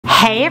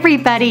Hey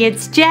everybody,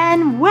 it's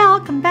Jen.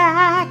 Welcome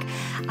back.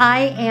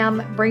 I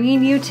am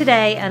bringing you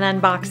today an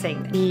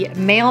unboxing. The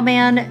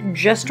mailman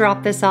just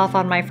dropped this off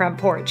on my front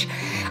porch.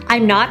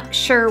 I'm not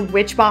sure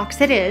which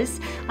box it is.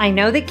 I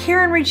know that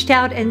Karen reached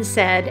out and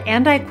said,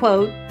 and I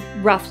quote,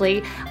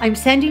 roughly, I'm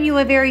sending you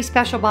a very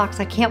special box.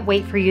 I can't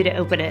wait for you to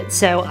open it.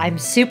 So I'm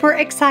super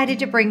excited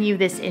to bring you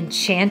this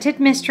Enchanted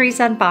Mysteries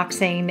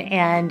unboxing.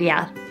 And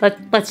yeah,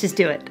 let's just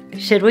do it.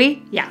 Should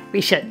we? Yeah,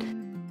 we should.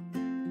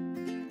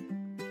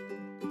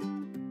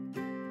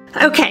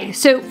 Okay,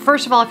 so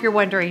first of all, if you're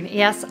wondering,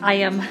 yes, I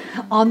am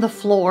on the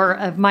floor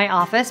of my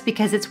office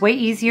because it's way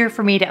easier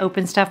for me to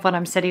open stuff when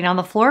I'm sitting on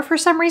the floor for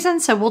some reason,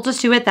 so we'll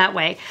just do it that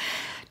way.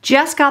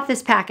 Just got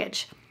this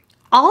package.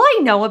 All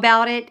I know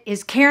about it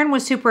is Karen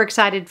was super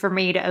excited for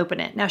me to open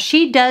it. Now,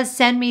 she does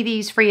send me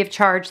these free of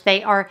charge.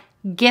 They are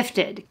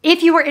gifted.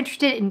 If you are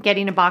interested in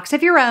getting a box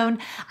of your own,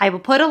 I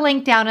will put a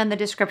link down in the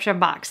description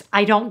box.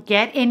 I don't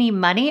get any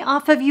money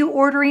off of you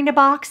ordering a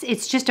box.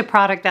 It's just a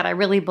product that I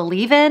really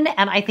believe in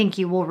and I think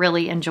you will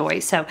really enjoy.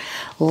 So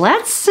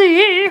let's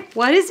see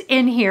what is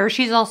in here.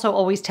 She's also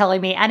always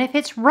telling me, and if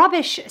it's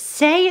rubbish,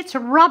 say it's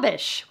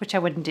rubbish, which I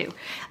wouldn't do.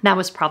 That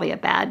was probably a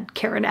bad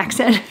Karen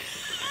accent.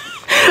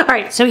 All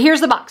right, so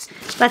here's the box.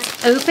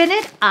 Let's open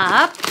it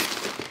up.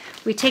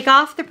 We take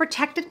off the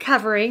protected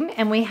covering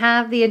and we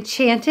have the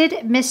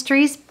Enchanted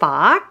Mysteries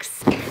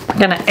box. I'm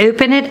gonna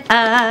open it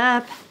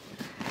up.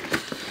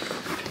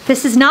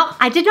 This is not,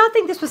 I did not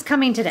think this was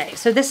coming today,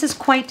 so this is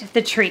quite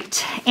the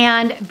treat.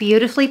 And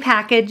beautifully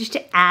packaged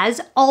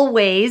as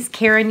always.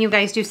 Karen, you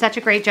guys do such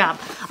a great job.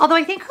 Although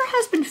I think her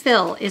husband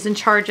Phil is in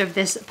charge of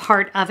this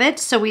part of it.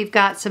 So we've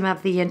got some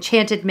of the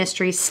Enchanted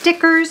Mysteries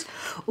stickers.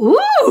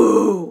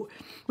 Ooh!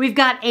 We've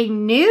got a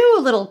new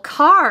little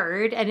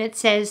card and it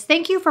says,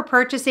 thank you for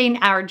purchasing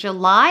our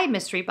July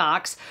mystery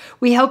box.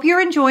 We hope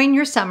you're enjoying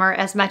your summer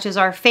as much as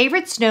our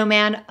favorite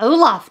snowman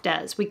Olaf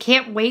does. We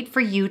can't wait for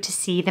you to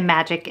see the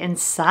magic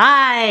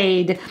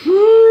inside.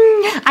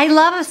 I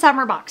love a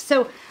summer box.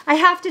 So I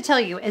have to tell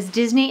you, as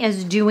Disney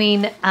is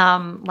doing,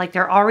 like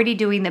they're already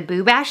doing the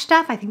Boo Bash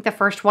stuff. I think the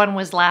first one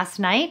was last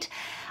night.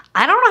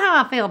 I don't know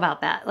how I feel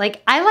about that.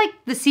 Like, I like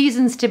the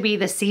seasons to be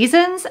the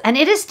seasons, and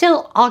it is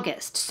still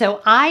August,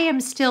 so I am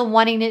still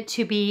wanting it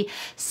to be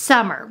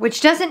summer,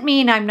 which doesn't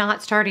mean I'm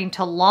not starting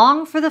to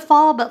long for the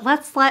fall, but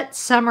let's let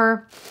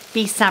summer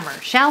be summer,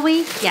 shall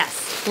we?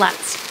 Yes,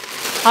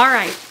 let's. All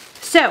right,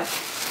 so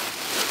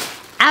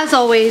as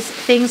always,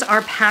 things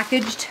are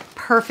packaged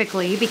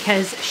perfectly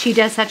because she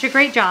does such a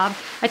great job.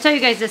 I tell you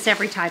guys this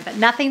every time, but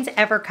nothing's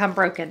ever come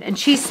broken, and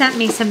she sent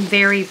me some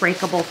very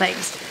breakable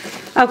things.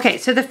 Okay,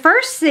 so the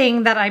first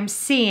thing that I'm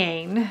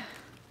seeing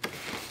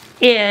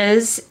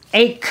is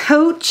a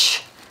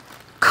Coach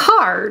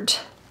card,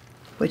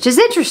 which is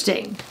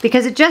interesting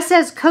because it just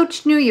says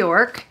Coach New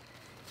York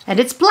and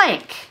it's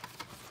blank.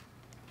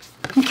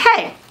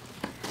 Okay,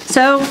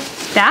 so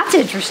that's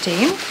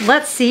interesting.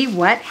 Let's see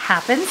what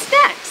happens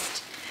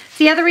next.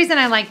 The other reason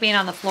I like being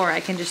on the floor,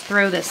 I can just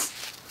throw this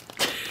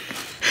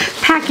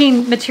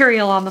packing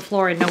material on the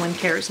floor and no one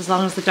cares as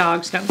long as the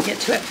dogs don't get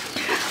to it.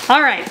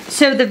 All right,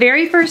 so the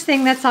very first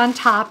thing that's on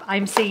top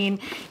I'm seeing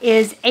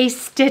is a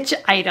Stitch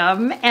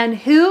item, and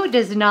who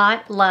does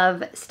not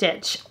love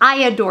Stitch? I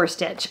adore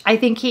Stitch. I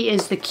think he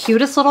is the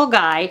cutest little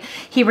guy.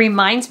 He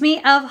reminds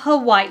me of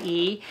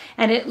Hawaii,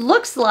 and it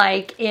looks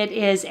like it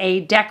is a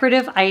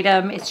decorative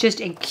item. It's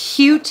just a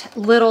cute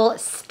little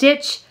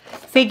Stitch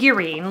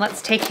figurine.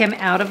 Let's take him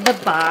out of the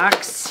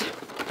box.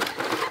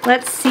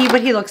 Let's see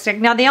what he looks like.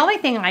 Now, the only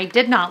thing I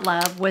did not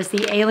love was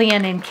the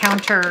Alien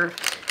Encounter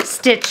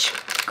Stitch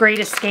Great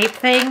Escape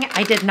thing.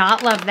 I did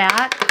not love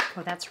that.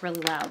 Oh, that's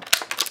really loud.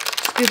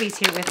 Scooby's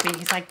here with me.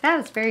 He's like, that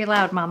is very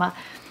loud, Mama.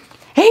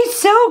 He's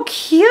so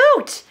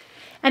cute.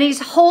 And he's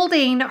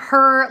holding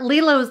her,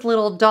 Lilo's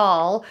little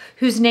doll,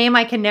 whose name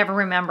I can never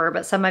remember,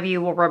 but some of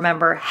you will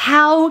remember.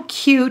 How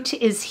cute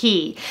is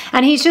he?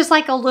 And he's just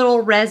like a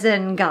little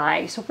resin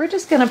guy. So we're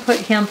just gonna put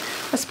him,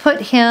 let's put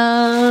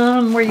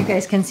him where you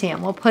guys can see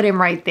him. We'll put him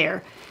right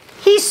there.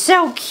 He's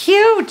so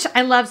cute.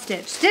 I love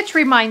Stitch. Stitch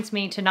reminds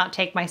me to not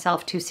take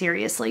myself too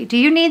seriously. Do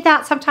you need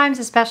that sometimes,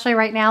 especially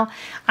right now?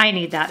 I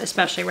need that,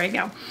 especially right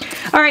now.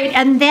 All right,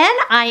 and then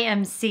I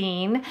am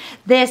seeing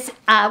this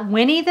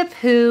Winnie the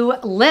Pooh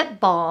lip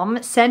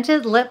balm,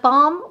 scented lip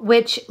balm,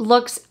 which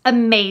looks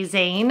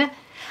amazing.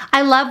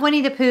 I love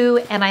Winnie the Pooh,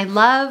 and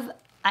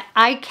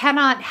I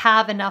cannot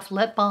have enough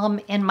lip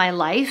balm in my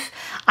life.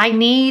 I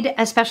need,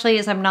 especially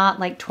as I'm not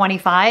like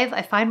 25,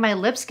 I find my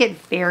lips get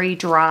very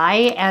dry,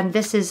 and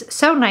this is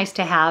so nice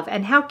to have,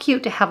 and how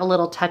cute to have a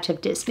little touch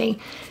of Disney.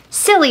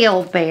 Silly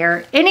old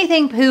bear.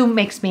 Anything Pooh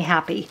makes me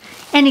happy.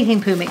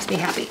 Anything Pooh makes me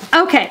happy.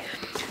 Okay,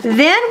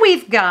 then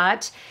we've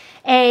got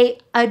a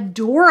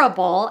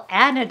adorable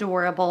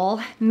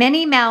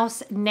Minnie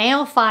Mouse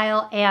nail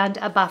file and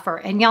a buffer.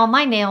 And y'all,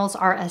 my nails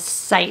are a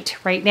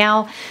sight right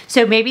now.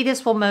 So maybe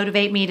this will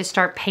motivate me to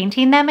start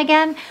painting them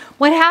again.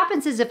 What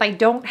happens is if I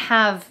don't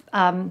have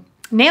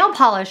nail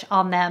polish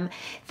on them,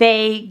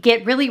 they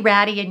get really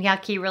ratty and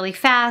yucky really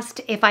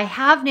fast. If I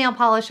have nail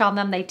polish on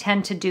them, they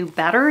tend to do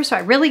better. So I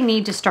really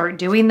need to start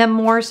doing them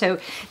more. So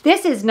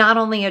this is not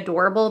only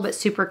adorable, but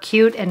super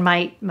cute and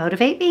might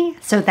motivate me.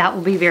 So that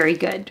will be very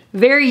good.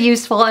 Very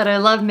useful. And I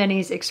love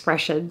Minnie's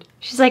expression.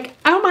 She's like,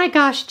 oh my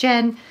gosh,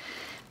 Jen.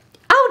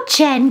 Oh,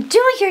 Jen, do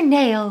your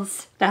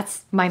nails.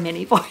 That's my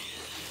Minnie voice.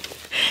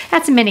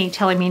 That's Minnie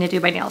telling me to do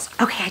my nails.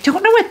 Okay, I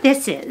don't know what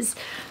this is,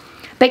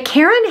 but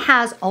Karen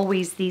has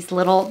always these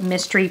little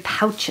mystery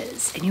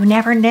pouches, and you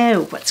never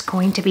know what's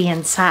going to be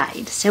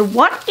inside. So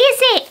what is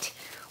it?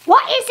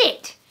 What is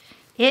it?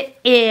 It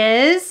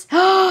is,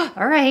 all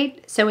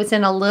right, so it's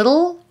in a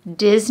little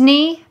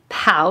Disney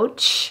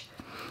pouch,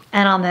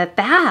 and on the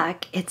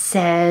back it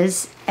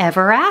says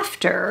Ever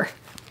After.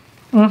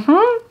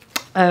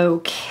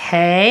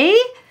 Okay.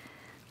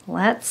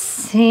 Let's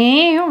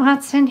see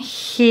what's in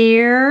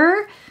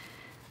here.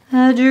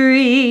 A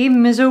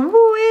dream is a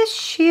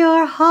wish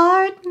your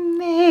heart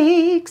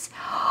makes.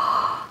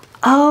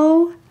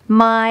 Oh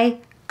my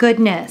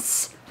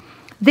goodness.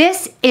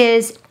 This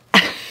is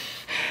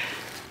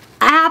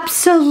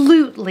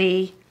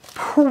absolutely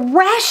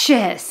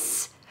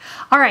precious.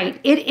 All right,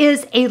 it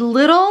is a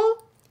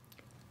little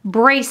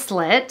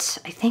bracelet.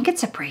 I think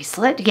it's a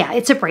bracelet. Yeah,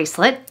 it's a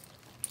bracelet.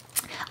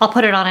 I'll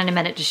put it on in a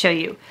minute to show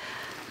you.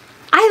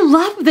 I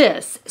love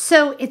this.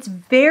 So it's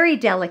very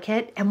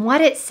delicate, and what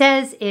it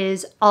says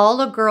is all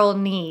a girl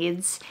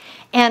needs,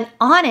 and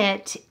on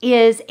it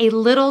is a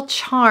little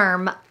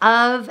charm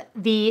of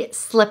the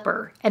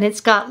slipper, and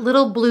it's got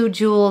little blue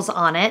jewels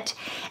on it,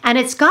 and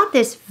it's got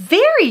this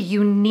very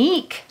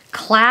unique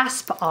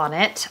clasp on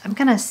it. I'm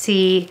gonna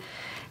see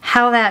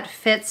how that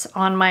fits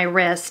on my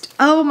wrist.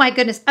 Oh my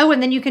goodness. Oh,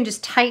 and then you can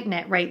just tighten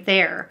it right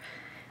there.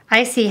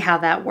 I see how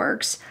that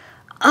works.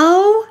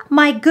 Oh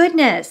my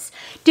goodness.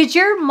 Did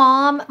your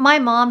mom, my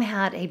mom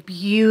had a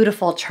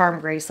beautiful charm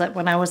bracelet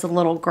when I was a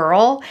little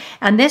girl,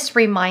 and this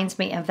reminds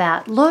me of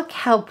that. Look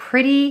how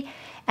pretty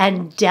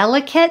and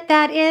delicate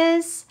that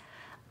is.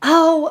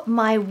 Oh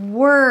my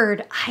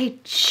word, I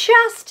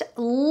just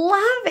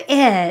love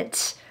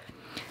it.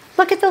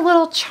 Look at the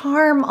little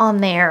charm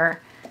on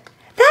there.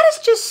 That is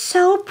just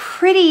so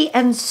pretty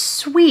and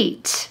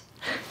sweet,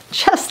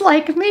 just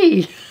like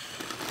me.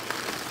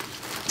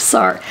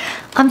 Sorry.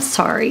 I'm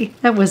sorry.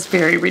 That was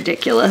very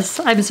ridiculous.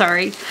 I'm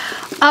sorry.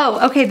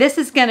 Oh, okay. This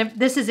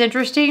is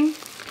interesting.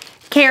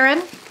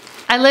 Karen,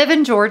 I live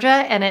in Georgia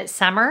and it's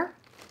summer.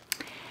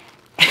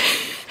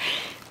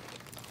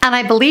 And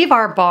I believe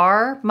our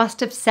bar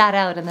must have sat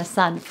out in the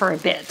sun for a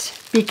bit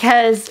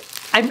because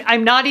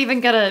I'm not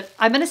even gonna,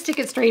 I'm gonna stick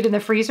it straight in the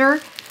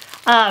freezer.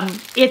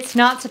 It's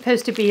not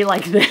supposed to be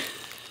like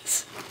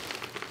this.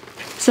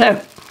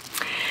 So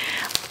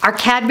our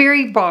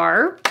Cadbury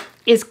bar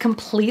is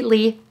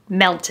completely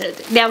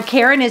melted. Now,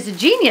 Karen is a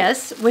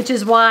genius, which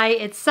is why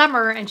it's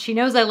summer and she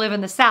knows I live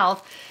in the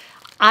South.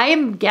 I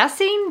am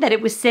guessing that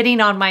it was sitting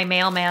on my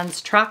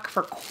mailman's truck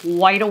for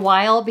quite a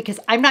while because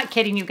I'm not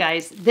kidding you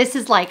guys. This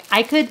is like,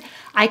 I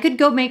could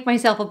go make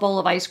myself a bowl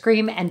of ice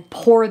cream and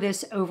pour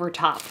this over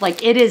top.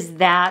 Like it is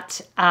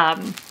that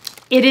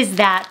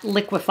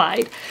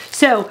liquefied.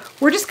 So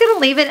we're just gonna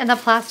leave it in the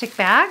plastic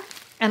bag.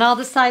 And I'll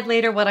decide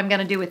later what I'm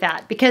gonna do with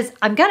that because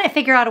I'm gonna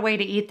figure out a way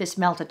to eat this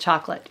melted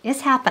chocolate.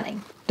 It's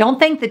happening. Don't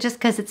think that just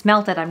because it's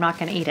melted, I'm not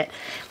gonna eat it.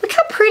 Look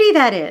how pretty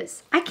that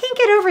is. I can't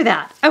get over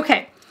that.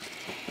 Okay.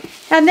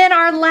 And then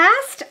our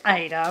last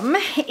item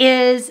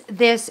is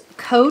this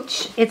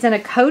Coach. It's in a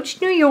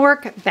Coach New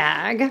York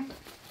bag.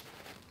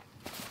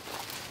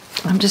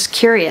 I'm just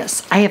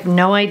curious. I have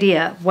no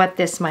idea what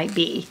this might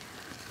be.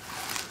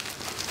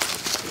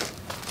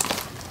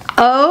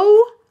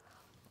 Oh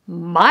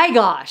my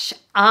gosh,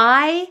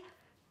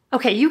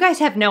 okay, you guys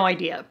have no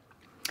idea.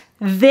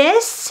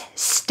 This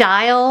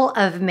style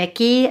of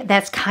Mickey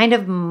that's kind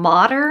of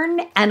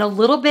modern and a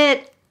little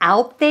bit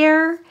out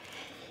there,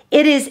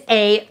 it is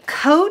a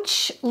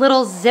Coach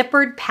little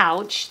zippered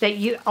pouch that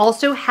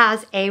also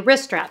has a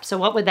wrist strap. So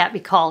what would that be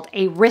called?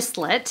 A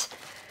wristlet.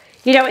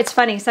 You know, it's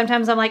funny.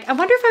 Sometimes I'm like, I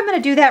wonder if I'm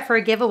going to do that for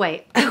a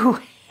giveaway.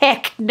 Oh,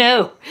 heck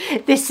no.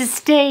 This is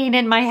staying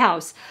in my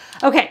house.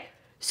 Okay,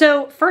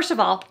 so first of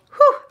all,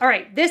 all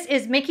right, this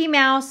is Mickey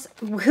Mouse.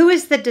 Who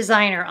is the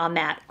designer on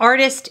that?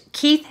 Artist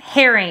Keith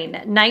Haring,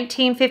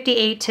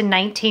 1958 to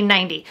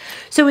 1990.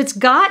 So it's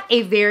got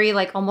a very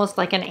almost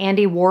like an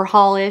Andy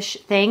Warhol-ish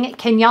thing.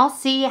 Can y'all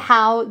see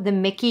how the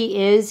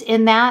Mickey is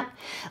in that?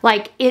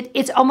 Like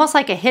it's almost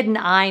like a hidden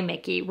eye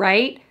Mickey,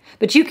 right?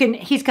 But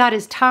he's got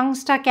his tongue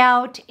stuck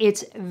out.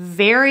 It's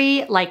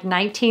very like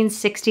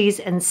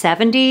 1960s and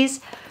 70s.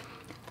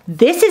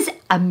 This is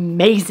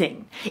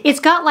amazing. It's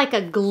got like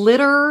a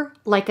glitter,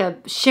 like a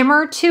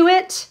shimmer to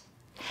it.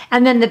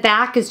 And then the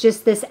back is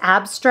just this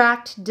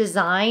abstract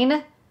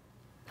design.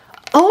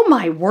 Oh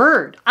my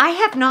word. I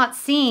have not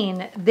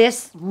seen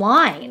this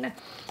line.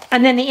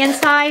 And then the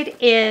inside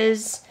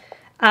is,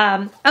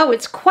 oh,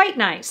 it's quite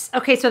nice.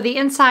 Okay, so the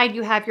inside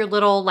you have your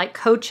little like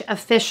Coach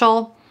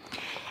official.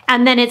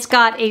 And then it's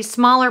got a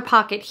smaller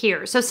pocket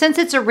here. So since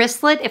it's a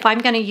wristlet, if I'm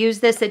gonna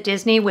use this at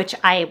Disney, which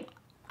I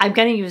I'm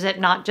going to use it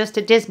not just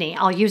at Disney.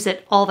 I'll use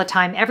it all the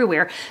time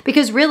everywhere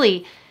because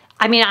really,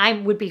 I mean, I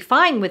would be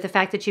fine with the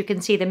fact that you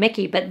can see the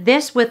Mickey, but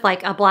this with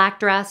like a black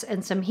dress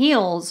and some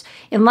heels,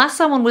 unless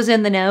someone was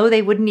in the know,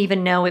 they wouldn't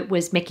even know it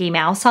was Mickey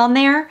Mouse on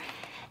there.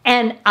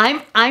 And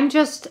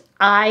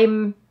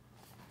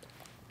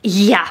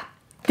yeah,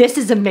 this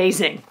is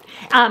amazing.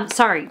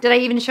 Sorry, did I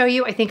even show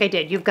you? I think I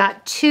did. You've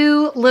got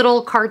 2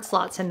 little card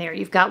slots in there.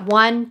 You've got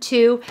 1,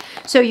 2,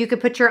 so you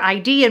could put your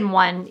ID in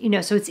one, you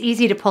know, so it's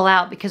easy to pull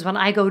out because when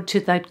I go to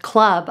the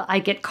club, I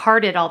get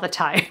carded all the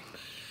time.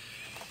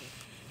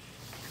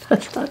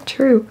 That's not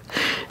true.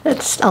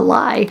 That's a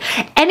lie.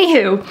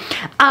 Anywho,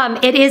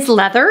 it is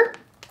leather.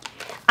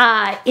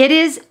 It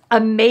is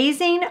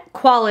amazing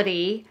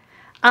quality.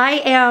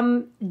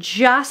 I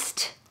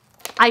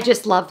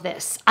just love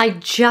this. I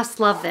just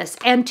love this.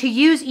 And to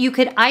use, you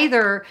could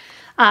either,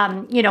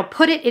 you know,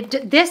 put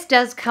it, this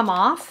does come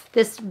off,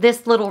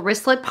 this little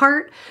wristlet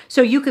part.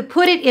 So you could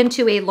put it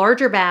into a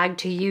larger bag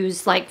to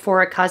use like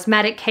for a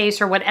cosmetic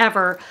case or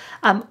whatever.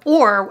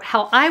 Or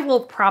how I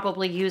will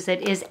probably use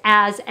it is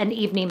as an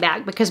evening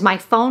bag because my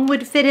phone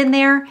would fit in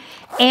there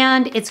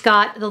and it's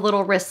got the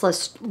little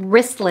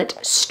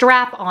wristlet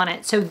strap on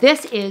it. So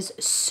this is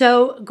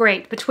so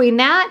great. Between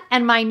that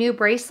and my new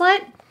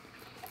bracelet,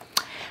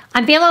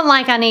 I'm feeling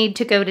like I need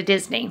to go to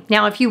Disney.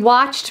 Now, if you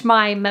watched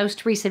my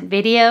most recent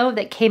video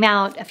that came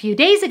out a few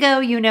days ago,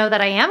 you know that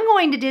I am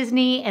going to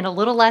Disney in a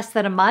little less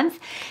than a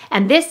month.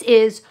 And this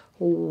is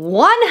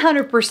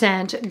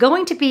 100%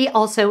 going to be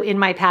also in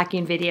my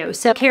packing video.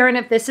 So Karen,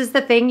 if this is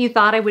the thing you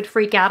thought I would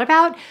freak out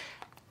about,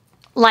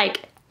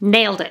 like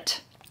nailed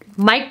it.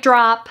 Mic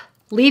drop,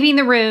 leaving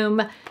the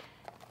room.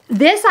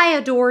 This I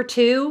adore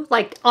too.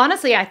 Like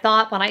honestly, I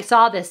thought when I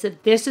saw this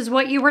that this is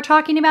what you were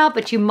talking about,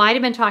 but you might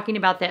have been talking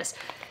about this.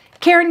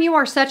 Karen, you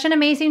are such an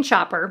amazing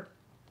shopper.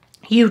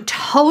 You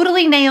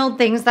totally nailed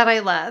things that I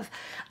love.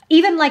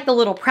 Even like the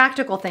little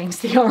practical things.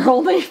 The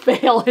only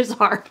fail is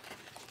our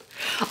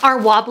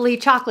wobbly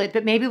chocolate,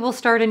 but maybe we'll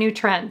start a new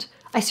trend.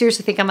 I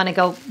seriously think I'm gonna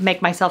go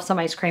make myself some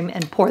ice cream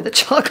and pour the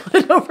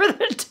chocolate over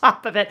the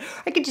top of it.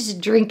 I could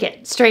just drink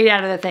it straight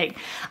out of the thing.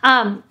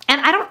 And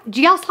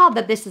do y'all saw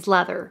that this is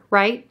leather,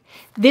 right?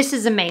 This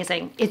is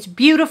amazing. It's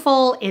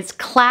beautiful, it's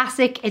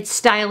classic, it's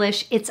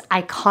stylish, it's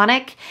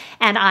iconic,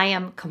 and I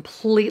am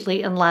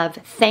completely in love.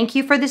 Thank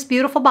you for this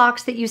beautiful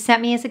box that you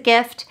sent me as a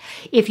gift.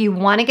 If you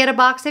want to get a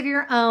box of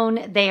your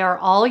own, they are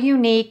all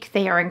unique.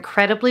 They are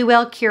incredibly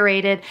well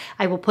curated.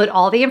 I will put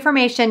all the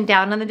information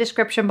down in the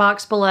description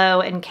box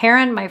below. And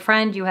Karen, my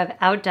friend, you have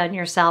outdone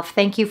yourself.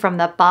 Thank you from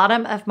the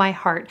bottom of my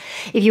heart.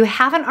 If you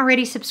haven't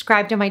already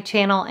subscribed to my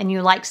channel and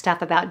you like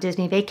stuff about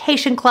Disney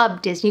Vacation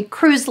Club, Disney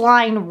Cruise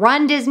Line,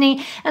 Run Disney,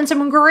 and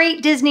some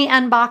great Disney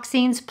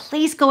unboxings,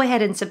 please go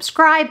ahead and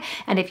subscribe.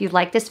 And if you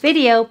like this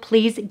video,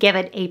 please give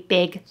it a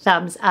big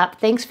thumbs up.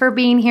 Thanks for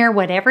being here.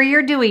 Whatever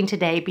you're doing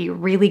today, be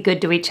really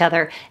good to each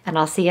other, and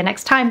I'll see you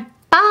next time.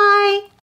 Bye.